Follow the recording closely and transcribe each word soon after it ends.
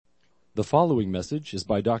The following message is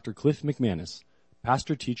by Dr. Cliff McManus,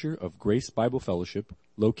 pastor-teacher of Grace Bible Fellowship,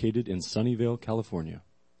 located in Sunnyvale, California.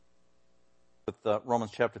 With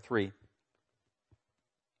Romans chapter 3,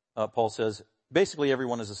 Paul says, basically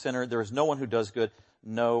everyone is a sinner. There is no one who does good.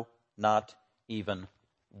 No, not even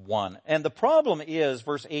one. And the problem is,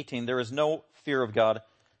 verse 18, there is no fear of God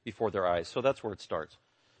before their eyes. So that's where it starts.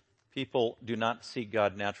 People do not seek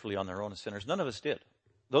God naturally on their own as sinners. None of us did.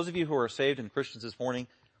 Those of you who are saved and Christians this morning,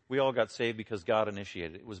 we all got saved because God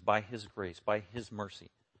initiated it. It was by His grace, by His mercy.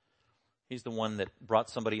 He's the one that brought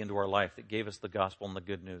somebody into our life, that gave us the gospel and the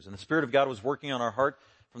good news. And the Spirit of God was working on our heart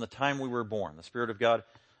from the time we were born. The Spirit of God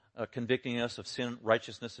convicting us of sin,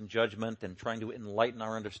 righteousness, and judgment, and trying to enlighten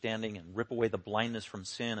our understanding and rip away the blindness from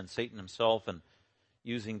sin and Satan himself, and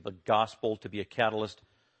using the gospel to be a catalyst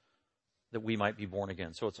that we might be born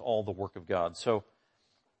again. So it's all the work of God. So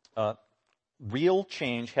real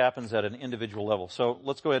change happens at an individual level. So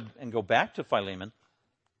let's go ahead and go back to Philemon,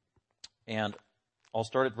 and I'll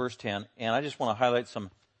start at verse 10, and I just want to highlight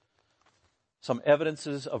some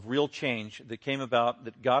evidences of real change that came about,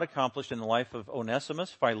 that God accomplished in the life of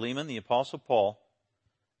Onesimus, Philemon, the Apostle Paul,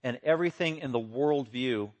 and everything in the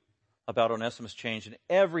worldview about Onesimus changed, and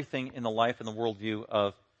everything in the life and the worldview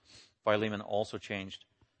of Philemon also changed,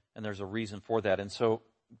 and there's a reason for that. And so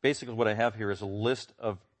basically what I have here is a list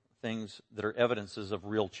of things that are evidences of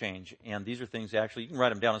real change, and these are things actually, you can write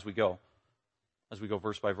them down as we go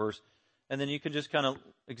verse by verse. And then you can just kind of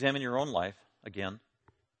examine your own life again.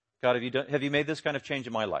 God, have you made this kind of change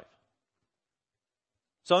in my life?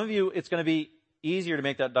 Some of you, it's going to be easier to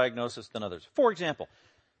make that diagnosis than others. For example,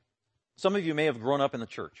 some of you may have grown up in the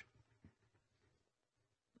church.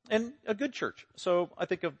 And a good church. So I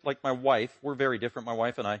think of like my wife. We're very different, my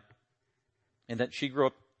wife and I. And that she grew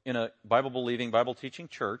up in a Bible-believing, Bible-teaching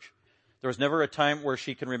church. There was never a time where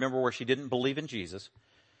she can remember where she didn't believe in Jesus.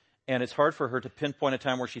 And it's hard for her to pinpoint a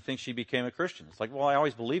time where she thinks she became a Christian. It's like, well, I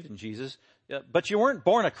always believed in Jesus. Yeah, but you weren't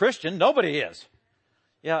born a Christian. Nobody is.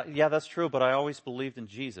 Yeah, that's true, but I always believed in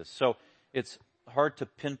Jesus. So it's hard to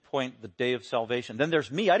pinpoint the day of salvation. Then there's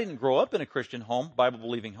me. I didn't grow up in a Christian home,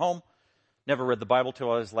 Bible-believing home. Never read the Bible till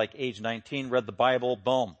I was like age 19. Read the Bible,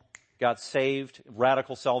 boom. Got saved,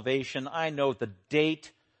 radical salvation. I know the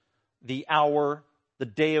date, the hour, the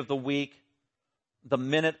day of the week, the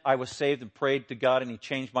minute I was saved and prayed to God and He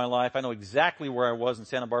changed my life. I know exactly where I was in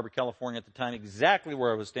Santa Barbara, California at the time, exactly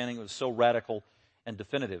where I was standing. It was so radical and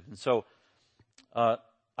definitive. And so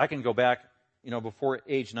I can go back, before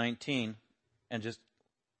age 19 and just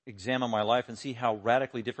examine my life and see how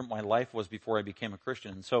radically different my life was before I became a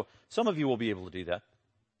Christian. And so some of you will be able to do that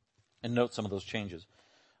and note some of those changes.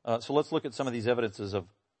 So let's look at some of these evidences of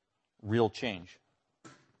real change.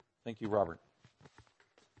 Thank you, Robert.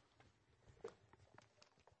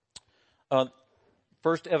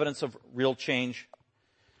 First evidence of real change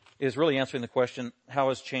is really answering the question, how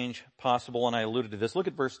is change possible? And I alluded to this. Look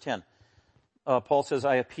at verse 10. Paul says,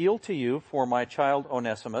 I appeal to you for my child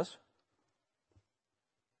Onesimus.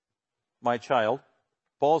 My child.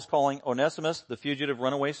 Paul is calling Onesimus the fugitive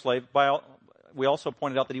runaway slave. We also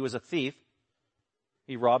pointed out that he was a thief.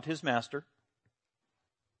 He robbed his master.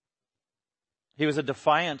 He was a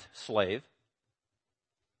defiant slave.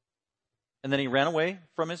 And then he ran away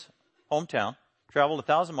from his hometown, traveled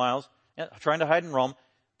 1,000 miles, trying to hide in Rome.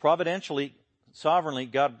 Providentially, sovereignly,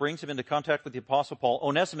 God brings him into contact with the Apostle Paul.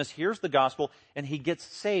 Onesimus hears the gospel, and he gets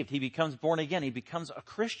saved. He becomes born again. He becomes a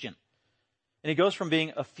Christian. And he goes from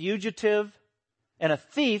being a fugitive and a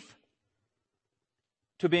thief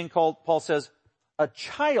to being called, Paul says, a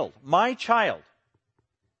child, my child.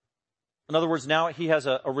 In other words, now he has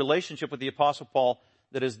a relationship with the Apostle Paul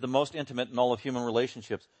that is the most intimate in all of human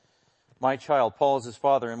relationships. My child, Paul is his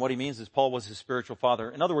father, and what he means is Paul was his spiritual father.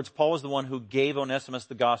 In other words, Paul was the one who gave Onesimus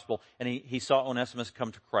the gospel, and he saw Onesimus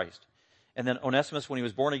come to Christ. And then Onesimus, when he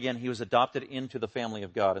was born again, he was adopted into the family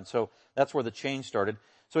of God. And so that's where the change started.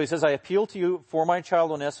 So he says, I appeal to you for my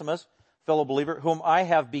child Onesimus, fellow believer, whom I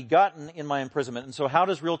have begotten in my imprisonment. And so how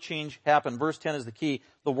does real change happen? Verse 10 is the key.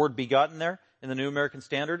 The word begotten there in the New American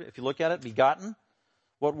Standard, if you look at it, begotten.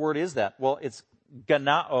 What word is that? Well, it's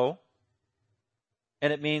ganao.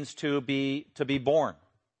 And it means to be born.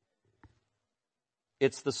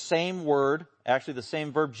 It's the same word, actually the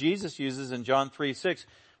same verb Jesus uses in John 3:6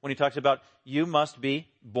 when he talks about you must be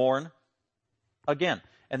born again.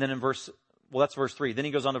 And then that's verse 3. Then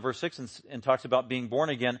he goes on to verse 6 and talks about being born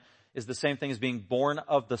again is the same thing as being born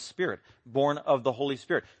of the Spirit, born of the Holy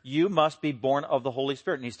Spirit. You must be born of the Holy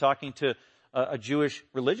Spirit. And he's talking to a Jewish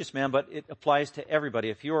religious man, but it applies to everybody.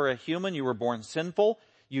 If you are a human, you were born sinful,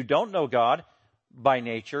 you don't know God by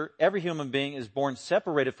nature. Every human being is born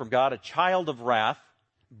separated from God, a child of wrath,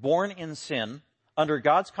 born in sin, under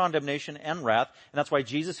God's condemnation and wrath. And that's why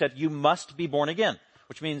Jesus said, you must be born again,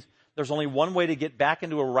 which means there's only one way to get back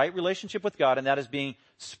into a right relationship with God, and that is being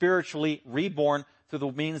spiritually reborn through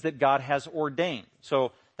the means that God has ordained.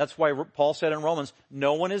 So that's why Paul said in Romans,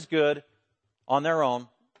 no one is good on their own.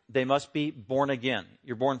 They must be born again.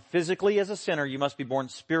 You're born physically as a sinner. You must be born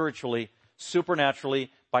spiritually,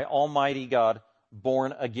 supernaturally, by Almighty God,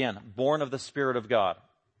 born again, born of the Spirit of God.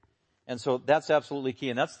 And so that's absolutely key,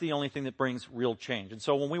 and that's the only thing that brings real change. And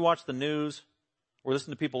so when we watch the news or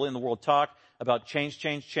listen to people in the world talk about change,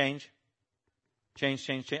 change, change, change,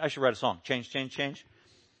 change, change. I should write a song. Change, change, change.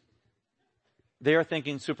 They are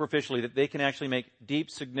thinking superficially that they can actually make deep,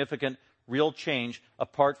 significant, real change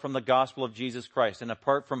apart from the gospel of Jesus Christ and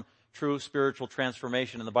apart from true spiritual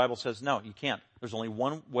transformation. And the Bible says, no, you can't. There's only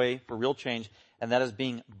one way for real change, and that is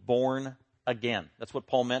being born again. That's what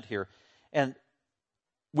Paul meant here. And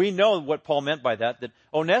we know what Paul meant by that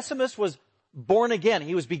Onesimus was born again.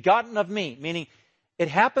 He was begotten of me, meaning it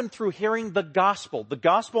happened through hearing the gospel. The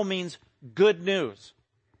gospel means good news.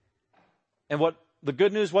 And what the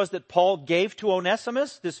good news was that Paul gave to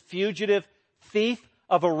Onesimus, this fugitive thief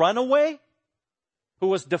of a runaway who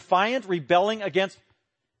was defiant, rebelling against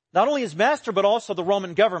not only his master, but also the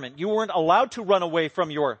Roman government. You weren't allowed to run away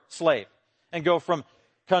from your slave and go from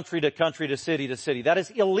country to city to city. That is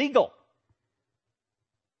illegal.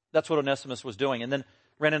 That's what Onesimus was doing. And then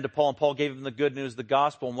ran into Paul, and Paul gave him the good news, the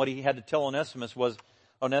gospel. And what he had to tell Onesimus was,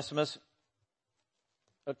 Onesimus,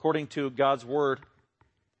 according to God's word,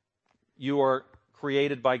 you are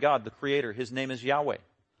created by God, the Creator. His name is Yahweh.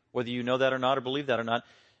 Whether you know that or not or believe that or not,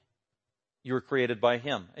 you were created by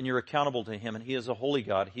Him, and you're accountable to Him, and He is a holy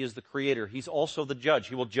God. He is the Creator. He's also the judge.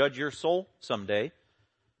 He will judge your soul someday.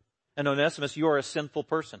 And Onesimus, you are a sinful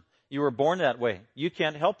person. You were born that way. You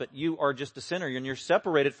can't help it. You are just a sinner, and you're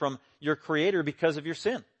separated from your Creator because of your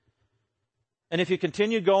sin. And if you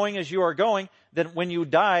continue going as you are going, then when you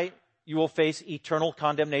die, you will face eternal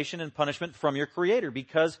condemnation and punishment from your Creator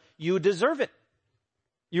because you deserve it.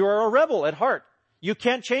 You are a rebel at heart. You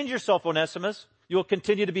can't change yourself, Onesimus. You will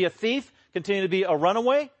continue to be a thief, continue to be a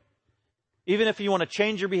runaway. Even if you want to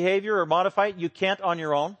change your behavior or modify it, you can't on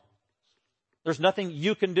your own. There's nothing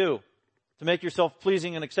you can do to make yourself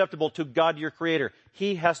pleasing and acceptable to God, your Creator.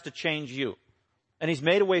 He has to change you. And He's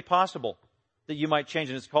made a way possible that you might change.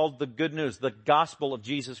 And it's called the good news, the gospel of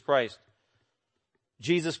Jesus Christ.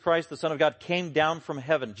 Jesus Christ, the Son of God, came down from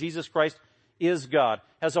heaven. Jesus Christ is God,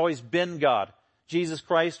 has always been God. Jesus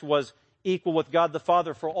Christ was equal with God the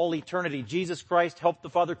Father for all eternity. Jesus Christ helped the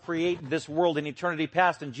Father create this world in eternity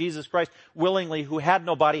past, and Jesus Christ willingly, who had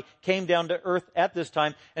no body, came down to earth at this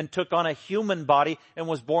time and took on a human body and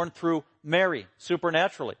was born through Mary,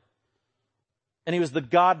 supernaturally. And He was the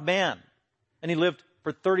God-man, and He lived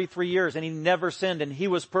for 33 years, and He never sinned, and He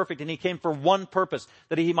was perfect, and He came for one purpose,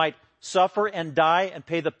 that He might suffer and die and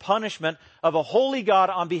pay the punishment of a holy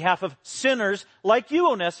God on behalf of sinners like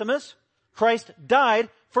you, Onesimus. Christ died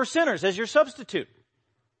for sinners as your substitute.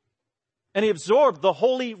 And He absorbed the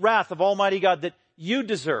holy wrath of Almighty God that you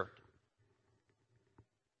deserved.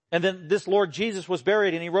 And then this Lord Jesus was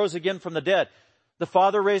buried, and He rose again from the dead. The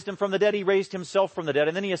Father raised Him from the dead. He raised Himself from the dead.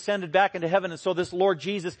 And then He ascended back into heaven. And so this Lord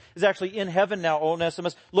Jesus is actually in heaven now,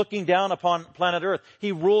 Onesimus, looking down upon planet earth.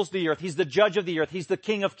 He rules the earth. He's the judge of the earth. He's the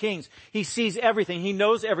King of kings. He sees everything. He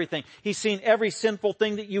knows everything. He's seen every sinful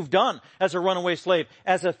thing that you've done as a runaway slave,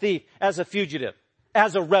 as a thief, as a fugitive,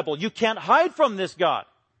 as a rebel. You can't hide from this God.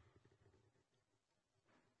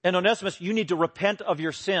 And Onesimus, you need to repent of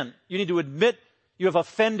your sin. You need to admit you have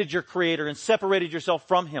offended your Creator and separated yourself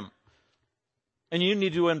from Him. And you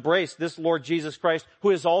need to embrace this Lord Jesus Christ, who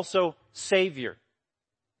is also Savior.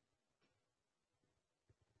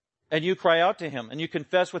 And you cry out to Him, and you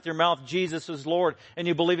confess with your mouth Jesus is Lord, and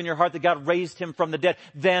you believe in your heart that God raised Him from the dead,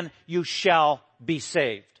 then you shall be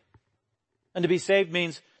saved. And to be saved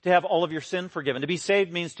means to have all of your sin forgiven. To be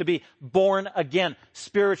saved means to be born again,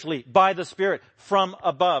 spiritually, by the Spirit, from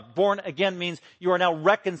above. Born again means you are now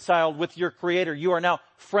reconciled with your Creator. You are now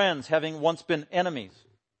friends, having once been enemies.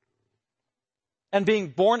 And being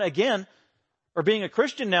born again, or being a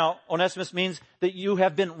Christian now, Onesimus, means that you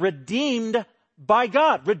have been redeemed by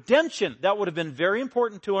God. Redemption. That would have been very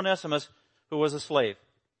important to Onesimus, who was a slave.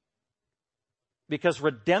 Because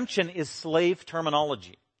redemption is slave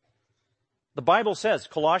terminology. The Bible says,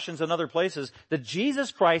 Colossians and other places, that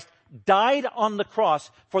Jesus Christ died on the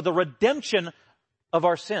cross for the redemption of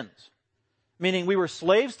our sins. Meaning we were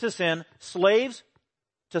slaves to sin, slaves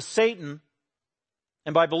to Satan,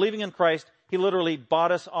 and by believing in Christ, He literally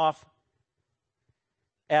bought us off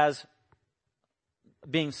as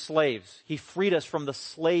being slaves. He freed us from the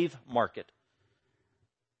slave market.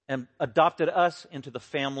 and adopted us into the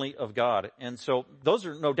family of God. And so those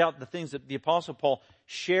are no doubt the things that the Apostle Paul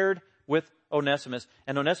shared with Onesimus.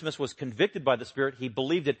 And Onesimus was convicted by the Spirit. He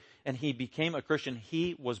believed it, and he became a Christian.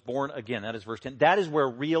 He was born again. That is verse 10. That is where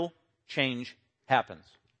real change happens.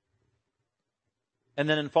 And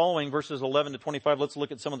then in following verses 11 to 25, let's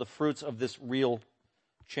look at some of the fruits of this real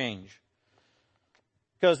change.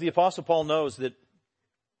 Because the Apostle Paul knows that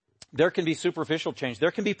there can be superficial change.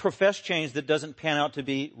 There can be professed change that doesn't pan out to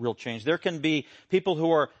be real change. There can be people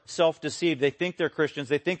who are self-deceived. They think they're Christians.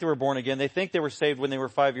 They think they were born again. They think they were saved when they were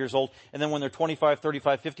 5 years old. And then when they're 25,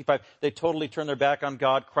 35, 55, they totally turn their back on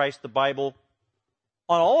God, Christ, the Bible,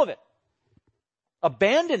 on all of it.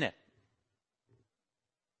 Abandon it.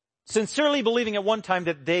 Sincerely believing at one time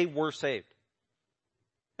that they were saved.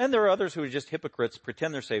 And there are others who are just hypocrites,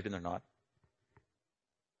 pretend they're saved and they're not.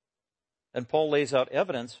 And Paul lays out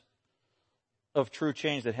evidence of true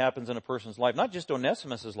change that happens in a person's life. Not just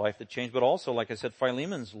Onesimus' life that changed, but also, like I said,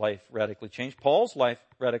 Philemon's life radically changed. Paul's life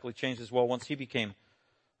radically changed as well once he became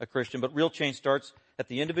a Christian. But real change starts at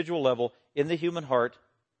the individual level in the human heart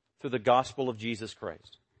through the gospel of Jesus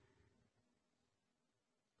Christ.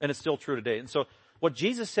 And it's still true today. And so what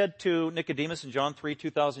Jesus said to Nicodemus in John 3,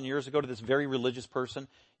 2,000 years ago to this very religious person,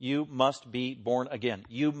 you must be born again.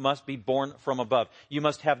 You must be born from above. You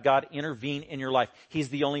must have God intervene in your life. He's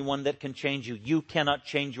the only one that can change you. You cannot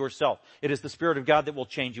change yourself. It is the Spirit of God that will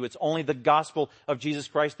change you. It's only the gospel of Jesus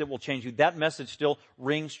Christ that will change you. That message still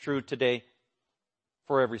rings true today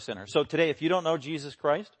for every sinner. So today, if you don't know Jesus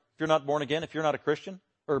Christ, if you're not born again, if you're not a Christian,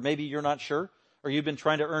 or maybe you're not sure, or you've been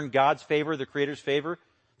trying to earn God's favor, the Creator's favor,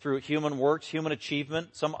 through human works, human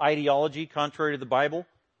achievement, some ideology contrary to the Bible,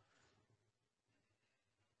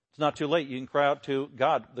 it's not too late. You can cry out to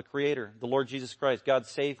God, the Creator, the Lord Jesus Christ. God,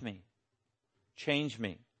 save me. Change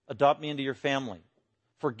me. Adopt me into your family.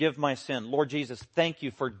 Forgive my sin. Lord Jesus, thank you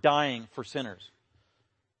for dying for sinners,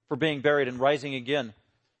 for being buried and rising again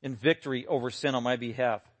in victory over sin on my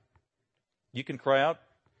behalf. You can cry out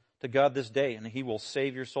to God this day, and He will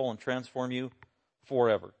save your soul and transform you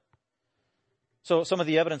forever. So some of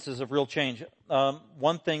the evidences of real change.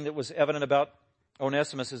 One thing that was evident about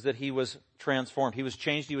Onesimus is that he was transformed. He was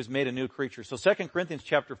changed. He was made a new creature. So 2 Corinthians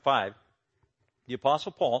chapter 5, the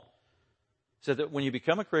Apostle Paul said that when you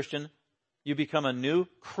become a Christian, you become a new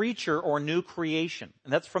creature or new creation.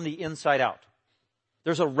 And that's from the inside out.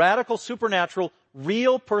 There's a radical, supernatural,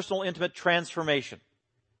 real, personal, intimate transformation.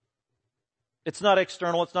 It's not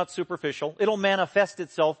external. It's not superficial. It'll manifest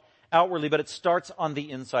itself outwardly, but it starts on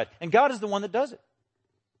the inside. And God is the one that does it.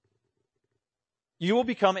 You will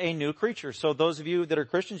become a new creature. So those of you that are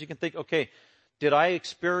Christians, you can think, okay, did I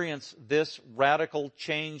experience this radical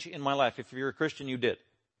change in my life? If you're a Christian, you did.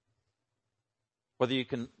 Whether you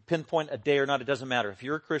can pinpoint a day or not, it doesn't matter. If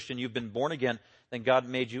you're a Christian, you've been born again, then God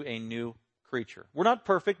made you a new creature. We're not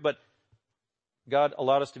perfect, but God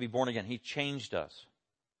allowed us to be born again. He changed us.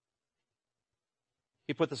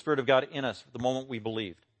 He put the Spirit of God in us the moment we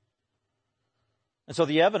believed. And so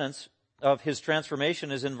the evidence of his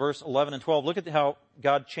transformation is in verse 11 and 12. Look at how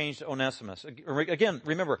God changed Onesimus. Again,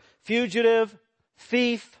 remember, fugitive,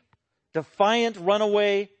 thief, defiant,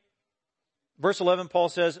 runaway. Verse 11, Paul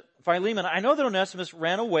says, Philemon, I know that Onesimus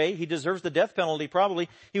ran away. He deserves the death penalty, probably.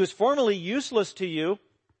 He was formerly useless to you.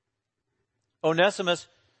 Onesimus,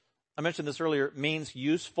 I mentioned this earlier, means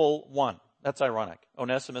useful one. That's ironic.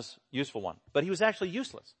 Onesimus, useful one. But he was actually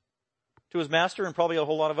useless to his master and probably a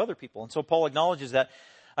whole lot of other people. And so Paul acknowledges that.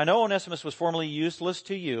 I know Onesimus was formerly useless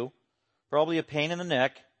to you, probably a pain in the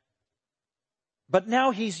neck, but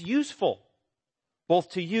now he's useful,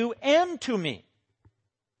 both to you and to me.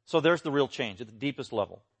 So there's the real change at the deepest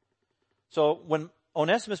level. So when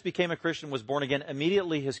Onesimus became a Christian, was born again,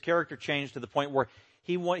 immediately his character changed to the point where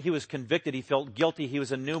he was convicted, he felt guilty, he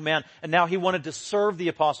was a new man, and now he wanted to serve the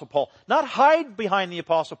Apostle Paul. Not hide behind the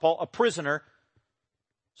Apostle Paul, a prisoner,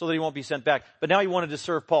 so that he won't be sent back. But now he wanted to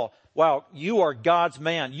serve Paul. Wow, you are God's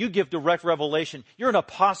man. You give direct revelation. You're an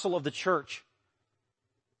apostle of the church.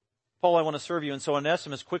 Paul, I want to serve you. And so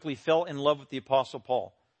Onesimus quickly fell in love with the Apostle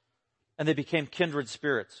Paul. And they became kindred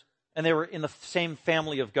spirits. And they were in the same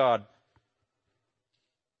family of God.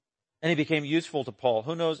 And he became useful to Paul.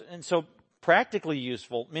 Who knows? And so practically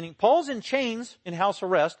useful, meaning Paul's in chains in house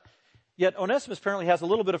arrest, yet Onesimus apparently has a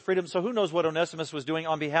little bit of freedom, so who knows what Onesimus was doing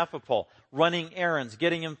on behalf of Paul? Running errands,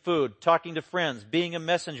 getting him food, talking to friends, being a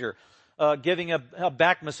messenger, giving a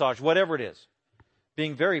back massage, whatever it is.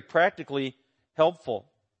 Being very practically helpful.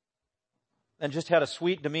 And just had a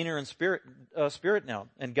sweet demeanor and spirit now.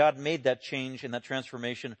 And God made that change and that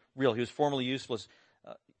transformation real. He was formerly useless.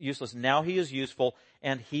 Now he is useful,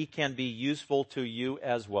 and he can be useful to you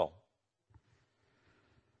as well.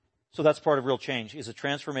 So that's part of real change, is a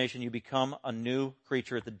transformation. You become a new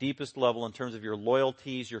creature at the deepest level in terms of your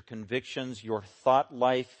loyalties, your convictions, your thought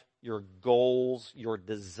life, your goals, your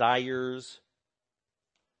desires.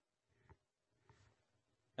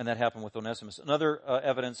 And that happened with Onesimus. Another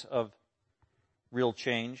evidence of real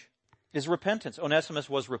change is repentance. Onesimus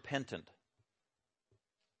was repentant.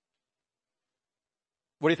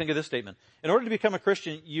 What do you think of this statement? In order to become a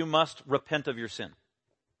Christian, you must repent of your sin.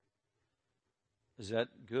 Is that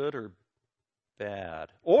good or bad?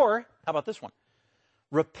 Or, how about this one?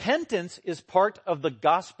 Repentance is part of the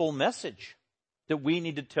gospel message that we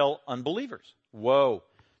need to tell unbelievers. Whoa.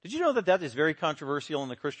 Did you know that that is very controversial in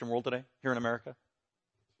the Christian world today, here in America?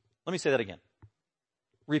 Let me say that again.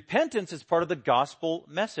 Repentance is part of the gospel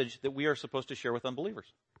message that we are supposed to share with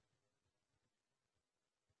unbelievers.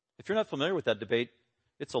 If you're not familiar with that debate,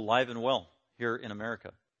 it's alive and well here in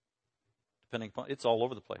America. Depending upon, it's all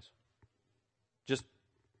over the place. Just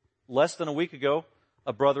less than a week ago,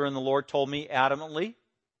 a brother in the Lord told me adamantly,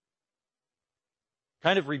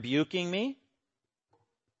 kind of rebuking me,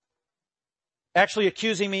 actually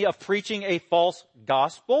accusing me of preaching a false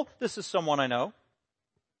gospel. This is someone I know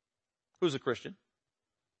who's a Christian.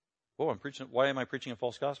 Oh, why am I preaching a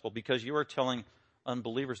false gospel? Because you are telling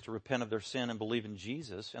unbelievers to repent of their sin and believe in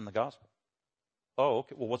Jesus and the gospel. Oh,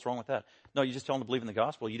 okay. Well, what's wrong with that? No, you just tell them to believe in the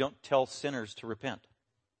gospel. You don't tell sinners to repent.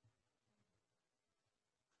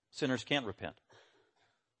 Sinners can't repent.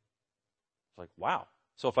 It's like, wow.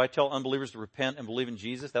 So if I tell unbelievers to repent and believe in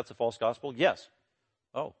Jesus, that's a false gospel? Yes.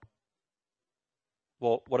 Oh.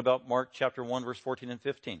 Well, what about Mark chapter 1, verse 14 and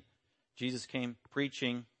 15? Jesus came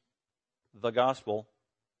preaching the gospel,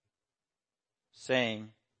 saying,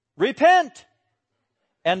 repent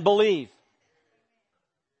and believe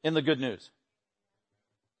in the good news.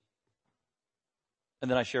 And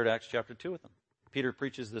then I shared Acts chapter 2 with them. Peter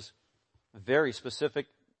preaches this very specific,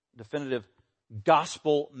 definitive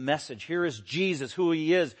gospel message. Here is Jesus, who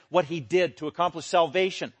he is, what he did to accomplish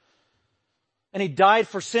salvation. And he died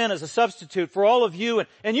for sin as a substitute for all of you.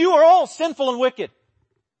 And you are all sinful and wicked.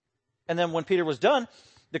 And then when Peter was done,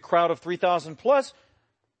 the crowd of 3,000 plus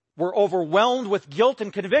were overwhelmed with guilt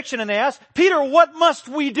and conviction. And they asked, Peter, what must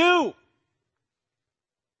we do?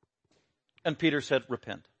 And Peter said,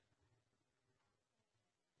 repent.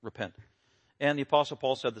 Repent. And the Apostle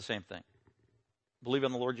Paul said the same thing. Believe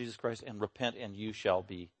on the Lord Jesus Christ and repent and you shall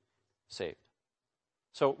be saved.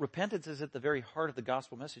 So repentance is at the very heart of the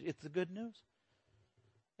gospel message. It's the good news.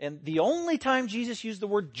 And the only time Jesus used the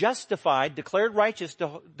word justified, declared righteous,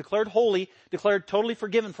 declared holy, declared totally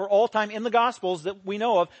forgiven for all time in the Gospels that we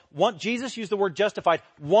know of, Jesus used the word justified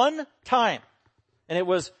one time. And it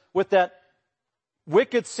was with that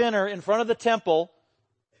wicked sinner in front of the temple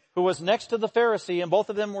who was next to the Pharisee, and both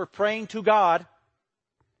of them were praying to God.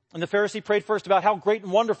 And the Pharisee prayed first about how great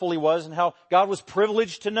and wonderful he was and how God was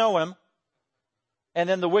privileged to know him. And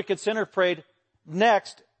then the wicked sinner prayed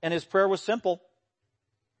next, and his prayer was simple.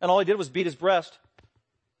 And all he did was beat his breast,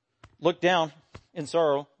 looked down in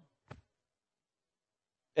sorrow,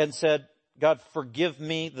 and said, God, forgive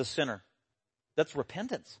me the sinner. That's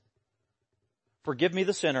repentance. Forgive me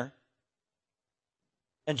the sinner.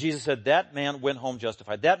 And Jesus said, that man went home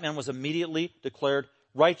justified. That man was immediately declared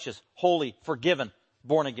righteous, holy, forgiven,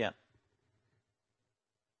 born again.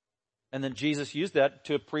 And then Jesus used that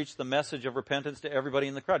to preach the message of repentance to everybody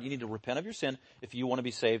in the crowd. You need to repent of your sin if you want to be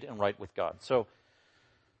saved and right with God. So,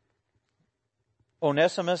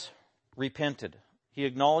 Onesimus repented. He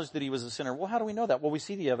acknowledged that he was a sinner. Well, how do we know that? Well, we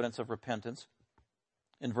see the evidence of repentance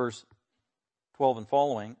in verse 12 and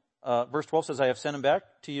following. Verse 12 says, I have sent him back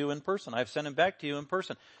to you in person. I have sent him back to you in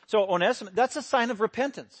person. So Onesimus, that's a sign of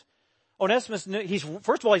repentance. Onesimus,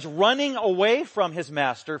 first of all, he's running away from his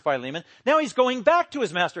master, Philemon. Now he's going back to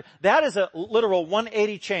his master. That is a literal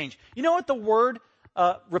 180 change. You know what the word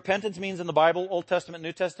repentance means in the Bible, Old Testament,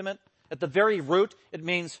 New Testament? At the very root, it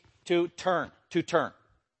means to turn, to turn.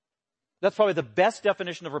 That's probably the best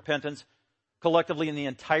definition of repentance collectively in the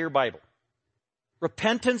entire Bible.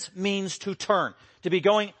 Repentance means to turn, to be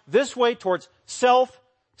going this way towards self,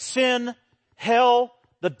 sin, hell,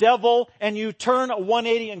 the devil, and you turn a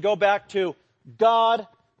 180 and go back to God,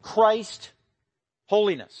 Christ,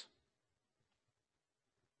 holiness.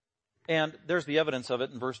 And there's the evidence of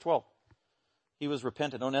it in verse 12. He was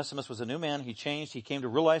repentant. Onesimus was a new man. He changed. He came to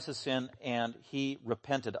realize his sin, and he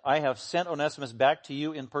repented. I have sent Onesimus back to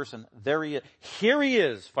you in person. There he is. Here he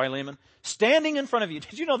is, Philemon, standing in front of you.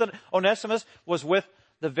 Did you know that Onesimus was with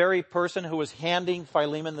the very person who was handing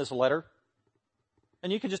Philemon this letter?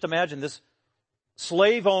 And you can just imagine this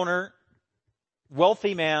slave owner,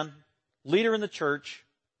 wealthy man, leader in the church,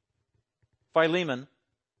 Philemon,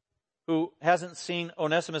 who hasn't seen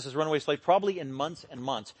Onesimus as runaway slave probably in months and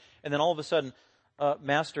months. And then all of a sudden,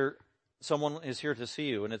 Master, someone is here to see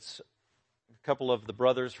you. And it's a couple of the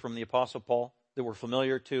brothers from the Apostle Paul that were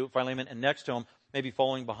familiar to Philemon. And next to him, maybe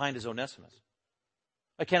following behind, is Onesimus.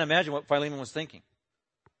 I can't imagine what Philemon was thinking.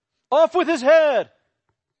 Off with his head!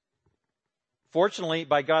 Fortunately,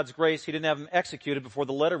 by God's grace, he didn't have him executed before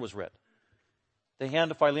the letter was read. They hand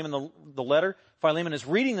to Philemon the letter. Philemon is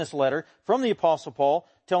reading this letter from the Apostle Paul,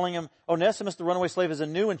 telling him, Onesimus, the runaway slave, is a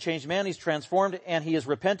new and changed man. He's transformed and he has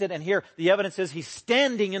repented. And here, the evidence is he's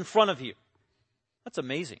standing in front of you. That's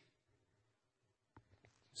amazing.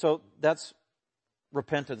 So that's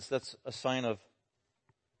repentance. That's a sign of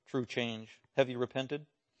true change. Have you repented?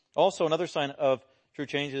 Also, another sign of true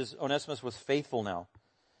change is Onesimus was faithful now.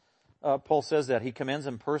 Paul says that. He commends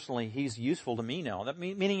him personally. He's useful to me now. That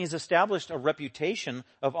meaning he's established a reputation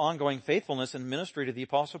of ongoing faithfulness in ministry to the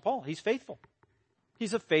Apostle Paul. He's faithful.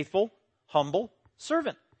 He's a faithful, humble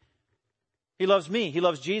servant. He loves me. He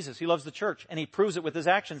loves Jesus. He loves the church. And he proves it with his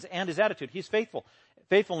actions and his attitude. He's faithful.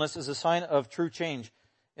 Faithfulness is a sign of true change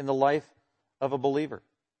in the life of a believer.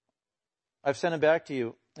 I've sent him back to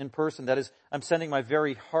you in person. That is, I'm sending my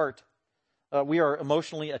very heart. We are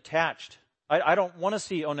emotionally attached. I don't want to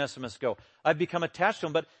see Onesimus go. I've become attached to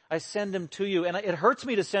him, but I send him to you. And it hurts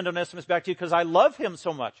me to send Onesimus back to you because I love him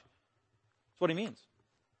so much. That's what he means.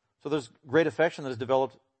 So there's great affection that is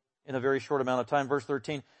developed in a very short amount of time. Verse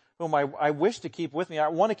 13, whom I wish to keep with me. I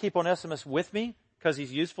want to keep Onesimus with me because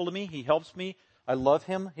he's useful to me. He helps me. I love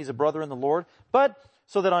him. He's a brother in the Lord. But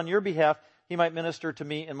so that on your behalf, he might minister to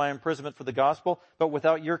me in my imprisonment for the gospel. But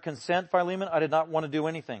without your consent, Philemon, I did not want to do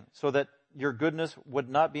anything so that your goodness would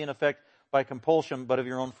not be in effect by compulsion, but of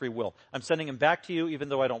your own free will. I'm sending him back to you, even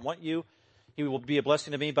though I don't want you. He will be a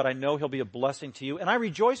blessing to me, but I know he'll be a blessing to you. And I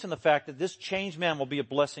rejoice in the fact that this changed man will be a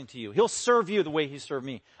blessing to you. He'll serve you the way he served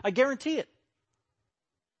me. I guarantee it.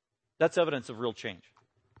 That's evidence of real change.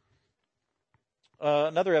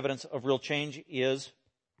 Another evidence of real change is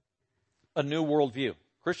a new worldview.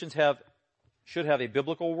 Christians should have a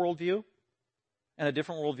biblical worldview and a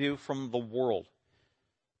different worldview from the world.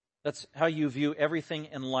 That's how you view everything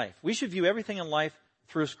in life. We should view everything in life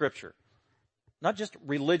through Scripture. Not just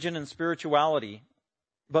religion and spirituality,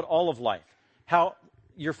 but all of life. How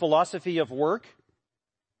your philosophy of work,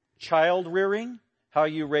 child rearing, how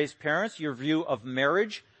you raise parents, your view of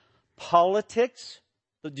marriage, politics.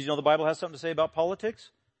 Did you know the Bible has something to say about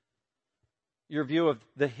politics? Your view of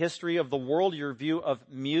the history of the world, your view of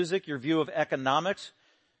music, your view of economics,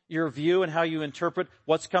 your view and how you interpret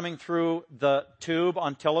what's coming through the tube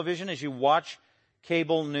on television as you watch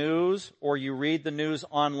cable news or you read the news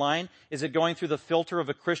online. Is it going through the filter of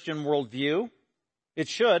a Christian worldview? It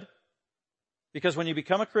should. Because when you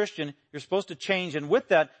become a Christian, you're supposed to change. And with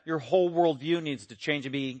that, your whole worldview needs to change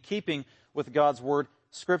and be in keeping with God's Word,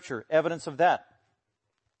 Scripture. Evidence of that.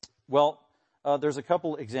 Well, there's a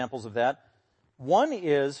couple examples of that. One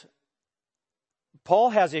is Paul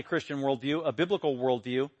has a Christian worldview, a biblical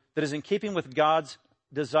worldview, that is in keeping with God's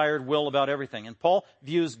desired will about everything. And Paul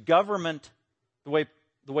views government the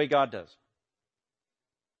way God does.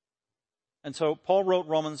 And so Paul wrote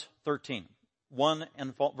Romans 13,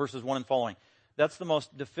 verses 1 and following. That's the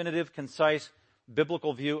most definitive, concise,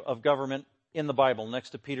 biblical view of government in the Bible, next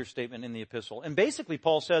to Peter's statement in the epistle. And basically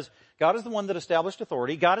Paul says, God is the one that established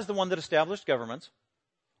authority. God is the one that established governments.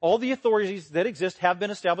 All the authorities that exist have been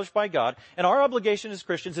established by God, and our obligation as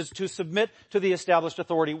Christians is to submit to the established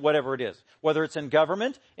authority, whatever it is. Whether it's in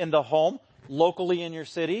government, in the home, locally in your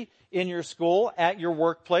city, in your school, at your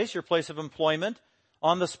workplace, your place of employment,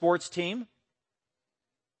 on the sports team,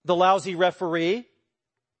 the lousy referee.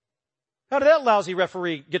 How did that lousy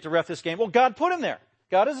referee get to ref this game? Well, God put him there.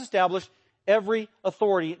 God has established every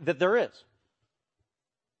authority that there is.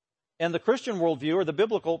 And the Christian worldview, or the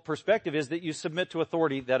biblical perspective, is that you submit to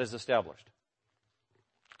authority that is established.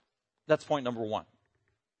 That's point number one.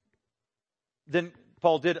 Then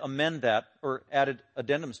Paul did amend that, or added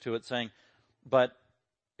addendums to it, saying, but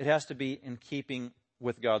it has to be in keeping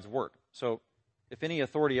with God's Word. So if any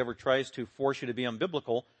authority ever tries to force you to be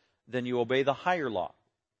unbiblical, then you obey the higher law.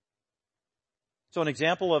 So an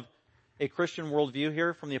example of a Christian worldview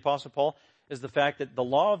here from the Apostle Paul is the fact that the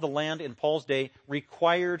law of the land in Paul's day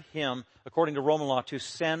required him, according to Roman law, to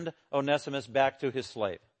send Onesimus back to his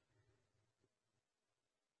slave.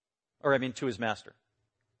 To his master.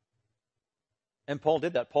 And Paul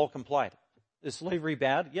did that. Paul complied. Is slavery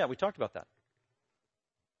bad? Yeah, we talked about that.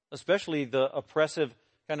 Especially the oppressive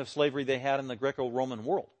kind of slavery they had in the Greco-Roman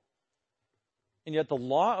world. And yet the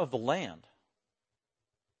law of the land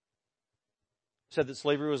said that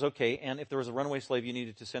slavery was okay, and if there was a runaway slave, you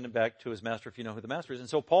needed to send him back to his master if you know who the master is. And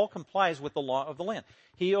so Paul complies with the law of the land.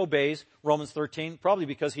 He obeys Romans 13, probably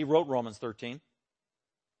because he wrote Romans 13.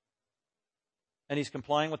 And he's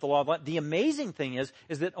complying with the law of the land. The amazing thing is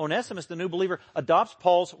that Onesimus, the new believer, adopts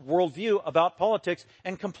Paul's worldview about politics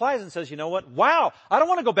and complies and says, you know what? Wow, I don't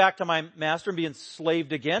want to go back to my master and be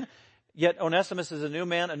enslaved again. Yet Onesimus is a new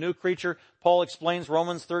man, a new creature. Paul explains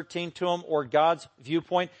Romans 13 to him, or God's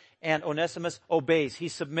viewpoint, and Onesimus obeys. He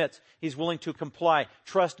submits. He's willing to comply,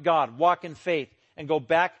 trust God, walk in faith, and go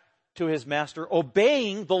back to his master,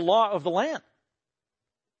 obeying the law of the land.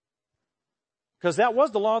 Because that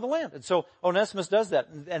was the law of the land. And so Onesimus does that.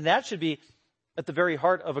 And that should be at the very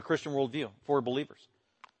heart of a Christian worldview for believers.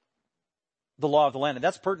 The law of the land. And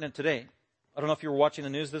that's pertinent today. I don't know if you were watching the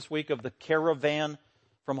news this week of the caravan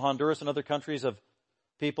from Honduras and other countries of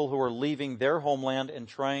people who are leaving their homeland and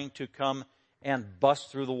trying to come and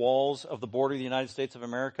bust through the walls of the border of the United States of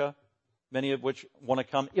America, many of which want to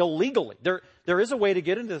come illegally. There is a way to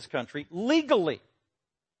get into this country legally.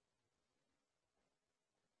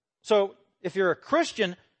 So if you're a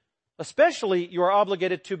Christian, especially, you are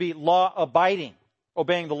obligated to be law-abiding,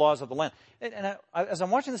 obeying the laws of the land. And as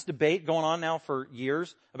I'm watching this debate going on now for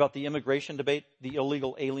years about the immigration debate, the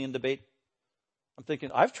illegal alien debate, I'm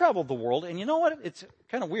thinking, I've traveled the world, and you know what? It's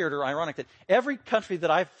kind of weird or ironic that every country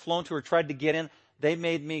that I've flown to or tried to get in, they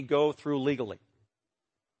made me go through legally.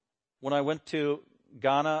 When I went to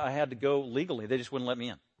Ghana, I had to go legally. They just wouldn't let me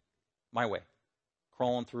in. My way.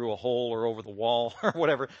 Crawling through a hole or over the wall or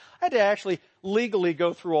whatever. I had to actually legally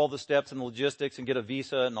go through all the steps and the logistics and get a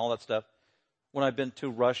visa and all that stuff. When I've been to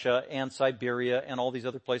Russia and Siberia and all these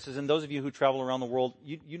other places, and those of you who travel around the world,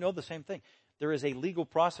 you know the same thing. There is a legal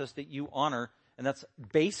process that you honor, and that's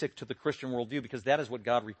basic to the Christian worldview because that is what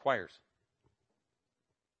God requires.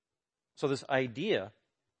 So this idea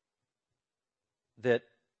that,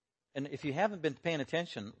 and if you haven't been paying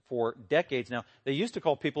attention for decades now, they used to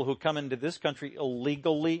call people who come into this country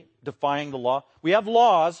illegally defying the law. We have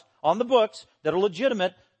laws on the books that are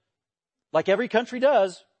legitimate, like every country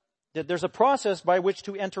does. That there's a process by which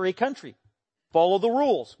to enter a country. Follow the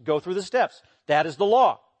rules. Go through the steps. That is the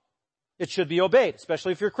law. It should be obeyed,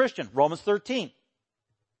 especially if you're a Christian. Romans 13.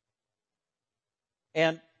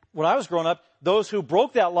 And when I was growing up, those who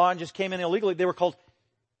broke that law and just came in illegally, they were called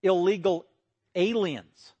illegal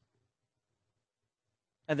aliens.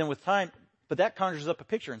 And then with time, but that conjures up a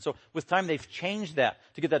picture. And so with time, they've changed that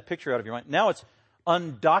to get that picture out of your mind. Now it's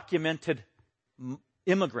undocumented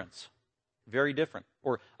immigrants. Very different.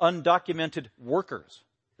 Or undocumented workers.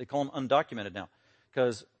 They call them undocumented now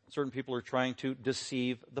because certain people are trying to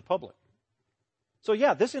deceive the public. So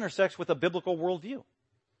yeah, this intersects with a biblical worldview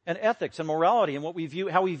and ethics and morality and what we view,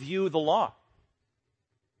 how we view the law.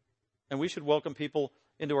 And we should welcome people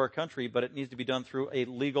into our country, but it needs to be done through a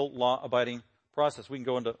legal, law-abiding process. We can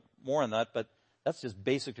go into more on that, but that's just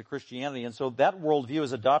basic to Christianity. And so that worldview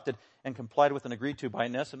is adopted and complied with and agreed to by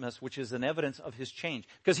Onesimus, which is an evidence of his change.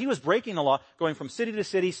 Because he was breaking the law, going from city to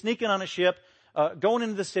city, sneaking on a ship, going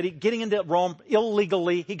into the city, getting into Rome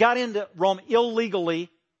illegally. He got into Rome illegally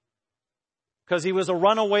because he was a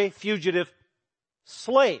runaway fugitive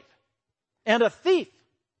slave and a thief.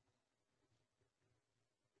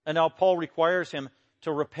 And now Paul requires him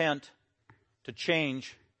to repent, to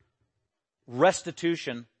change,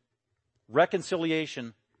 restitution,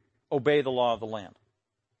 reconciliation, obey the law of the land.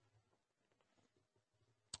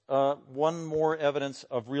 One more evidence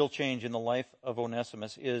of real change in the life of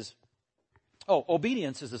Onesimus is,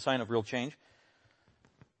 obedience is a sign of real change.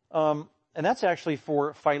 And that's actually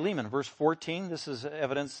for Philemon. Verse 14, this is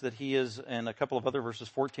evidence that he is, and a couple of other verses,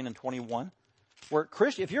 14 and 21. Where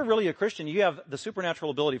if you're really a Christian, you have the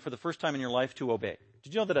supernatural ability for the first time in your life to obey.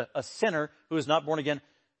 Did you know that a sinner who is not born again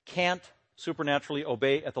can't supernaturally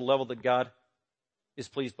obey at the level that God is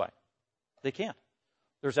pleased by? They can't.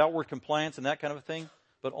 There's outward compliance and that kind of a thing,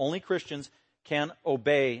 but only Christians can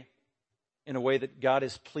obey in a way that God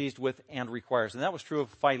is pleased with and requires. And that was true of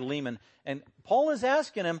Philemon. And Paul is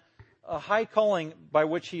asking him a high calling by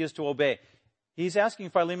which he is to obey. He's asking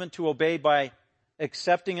Philemon to obey by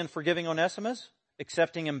accepting and forgiving Onesimus,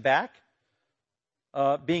 accepting him back,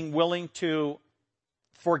 being willing to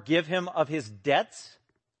forgive him of his debts.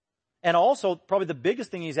 And also, probably the biggest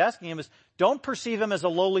thing he's asking him is, don't perceive him as a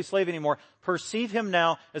lowly slave anymore. Perceive him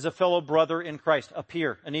now as a fellow brother in Christ, a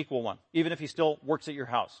peer, an equal one, even if he still works at your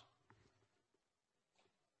house.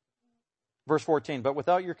 Verse 14, but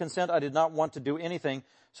without your consent I did not want to do anything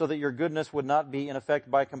so that your goodness would not be in effect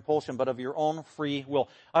by compulsion, but of your own free will.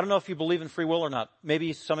 I don't know if you believe in free will or not.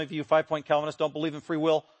 Maybe some of you 5-point Calvinists don't believe in free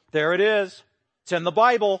will. There it is. It's in the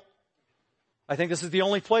Bible. I think this is the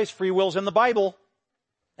only place free will's in the Bible.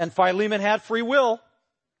 And Philemon had free will.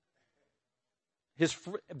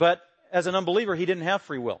 But as an unbeliever, he didn't have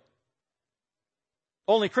free will.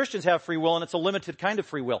 Only Christians have free will, and it's a limited kind of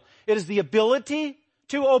free will. It is the ability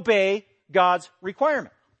to obey God's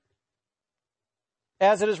requirement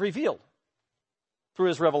as it is revealed through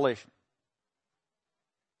His revelation.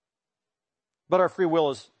 But our free will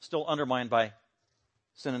is still undermined by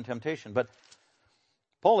sin and temptation. But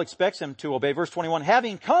Paul expects him to obey. Verse 21,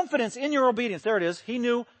 having confidence in your obedience. There it is. He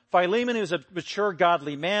knew Philemon, who was a mature,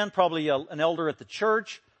 godly man, probably an elder at the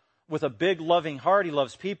church, with a big, loving heart. He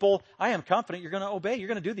loves people. I am confident you're going to obey. You're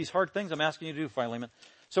going to do these hard things I'm asking you to do, Philemon.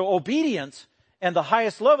 So obedience, and the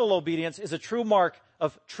highest level obedience, is a true mark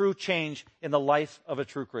of true change in the life of a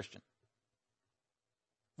true Christian.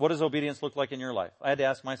 What does obedience look like in your life? I had to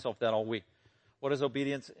ask myself that all week. What is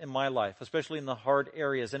obedience in my life, especially in the hard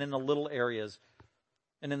areas and in the little areas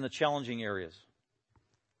and in the challenging areas?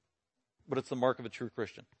 But it's the mark of a true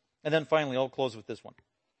Christian. And then finally, I'll close with this one.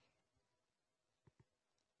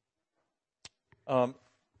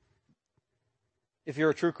 If you're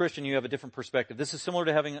a true Christian, you have a different perspective. This is similar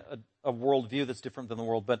to having a worldview that's different than the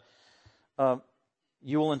world, but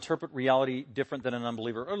you will interpret reality different than an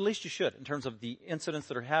unbeliever, or at least you should, in terms of the incidents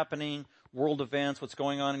that are happening, world events, what's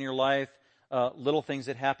going on in your life, little things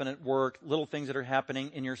that happen at work, little things that are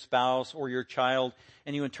happening in your spouse or your child,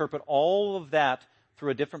 and you interpret all of that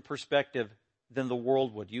through a different perspective than the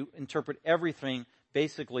world would. You interpret everything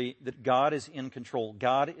basically that God is in control.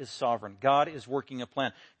 God is sovereign. God is working a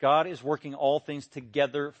plan. God is working all things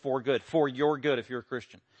together for good, for your good if you're a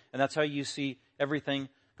Christian. And that's how you see everything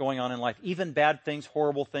going on in life. Even bad things,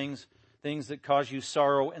 horrible things, things that cause you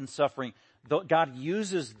sorrow and suffering. God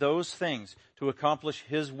uses those things to accomplish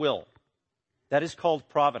His will. That is called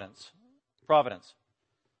providence. Providence.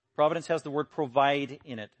 Providence has the word provide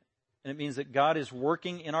in it. And it means that God is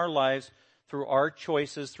working in our lives through our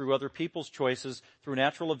choices, through other people's choices, through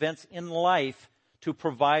natural events in life to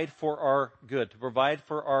provide for our good, to provide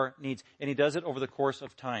for our needs. And He does it over the course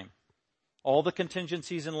of time. All the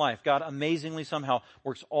contingencies in life, God amazingly somehow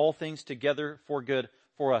works all things together for good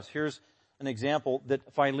for us. Here's an example that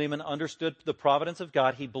Philemon understood the providence of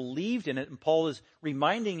God. He believed in it, and Paul is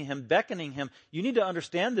reminding him, beckoning him, you need to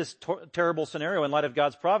understand this terrible scenario in light of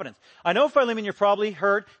God's providence. I know, Philemon, you're probably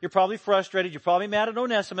hurt, you're probably frustrated, you're probably mad at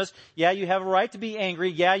Onesimus. Yeah, you have a right to be angry.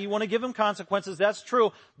 Yeah, you want to give him consequences. That's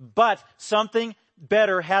true. But something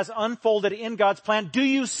better has unfolded in God's plan. Do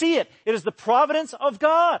you see it? It is the providence of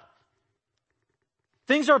God.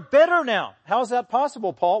 Things are better now. How is that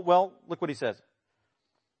possible, Paul? Well, look what he says.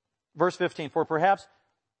 Verse 15, for perhaps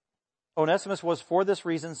Onesimus was for this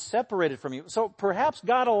reason separated from you. So perhaps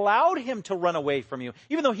God allowed him to run away from you.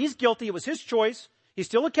 Even though he's guilty, it was his choice. He's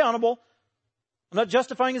still accountable. I'm not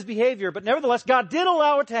justifying his behavior, but nevertheless, God did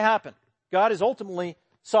allow it to happen. God is ultimately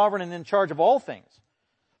sovereign and in charge of all things.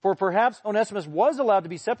 For perhaps Onesimus was allowed to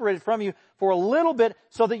be separated from you for a little bit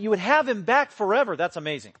so that you would have him back forever. That's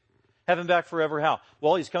amazing. Have him back forever how?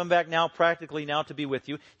 Well, he's coming back now, practically now, to be with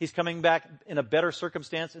you. He's coming back in a better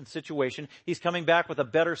circumstance and situation. He's coming back with a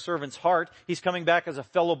better servant's heart. He's coming back as a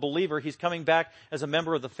fellow believer. He's coming back as a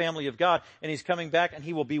member of the family of God. And he's coming back and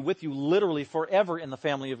he will be with you literally forever in the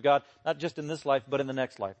family of God, not just in this life, but in the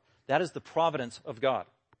next life. That is the providence of God.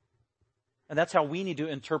 And that's how we need to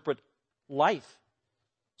interpret life.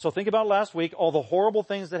 So think about last week, all the horrible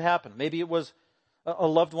things that happened. Maybe it was a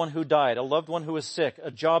loved one who died, a loved one who was sick,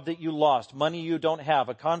 a job that you lost, money you don't have,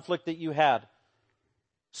 a conflict that you had,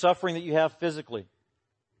 suffering that you have physically.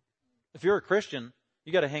 If you're a Christian,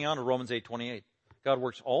 you got to hang on to Romans 8:28. God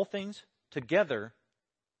works all things together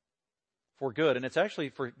for good, and it's actually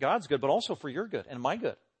for God's good, but also for your good and my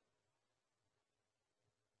good.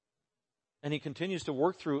 And He continues to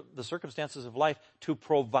work through the circumstances of life to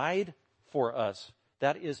provide for us.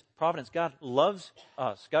 That is providence. God loves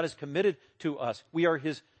us. God is committed to us. We are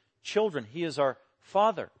His children. He is our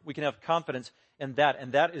Father. We can have confidence in that,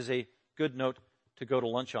 and that is a good note to go to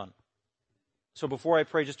lunch on. So before I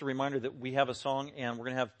pray, just a reminder that we have a song, and we're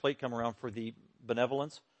going to have a plate come around for the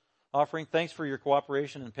benevolence offering. Thanks for your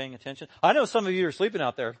cooperation and paying attention. I know some of you are sleeping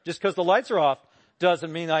out there. Just because the lights are off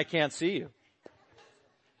doesn't mean I can't see you.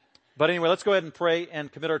 But anyway, let's go ahead and pray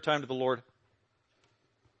and commit our time to the Lord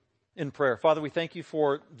in prayer. Father, we thank You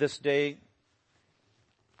for this day.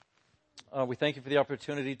 We thank You for the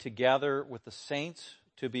opportunity to gather with the saints,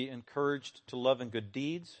 to be encouraged to love and good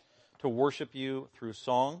deeds, to worship You through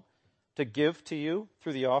song, to give to You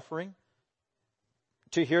through the offering,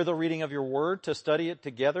 to hear the reading of Your word, to study it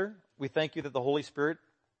together. We thank You that the Holy Spirit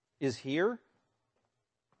is here,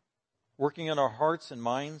 working in our hearts and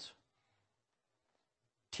minds,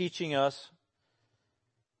 teaching us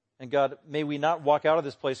And God, may we not walk out of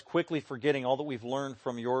this place quickly forgetting all that we've learned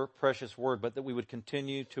from your precious word, but that we would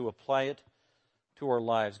continue to apply it to our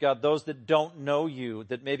lives. God, those that don't know you,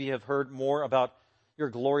 that maybe have heard more about your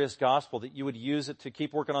glorious gospel, that you would use it to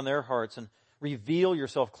keep working on their hearts and reveal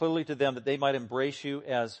yourself clearly to them, that they might embrace you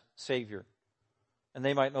as Savior and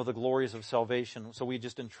they might know the glories of salvation. So we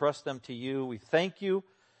just entrust them to you. We thank you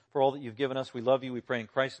for all that you've given us. We love you. We pray in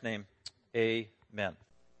Christ's name. Amen.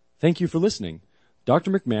 Thank you for listening.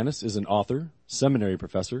 Dr. McManus is an author, seminary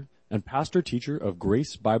professor, and pastor teacher of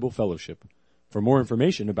Grace Bible Fellowship. For more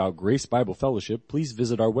information about Grace Bible Fellowship, please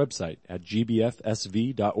visit our website at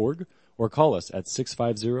gbfsv.org or call us at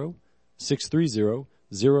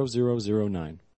 650-630-0009.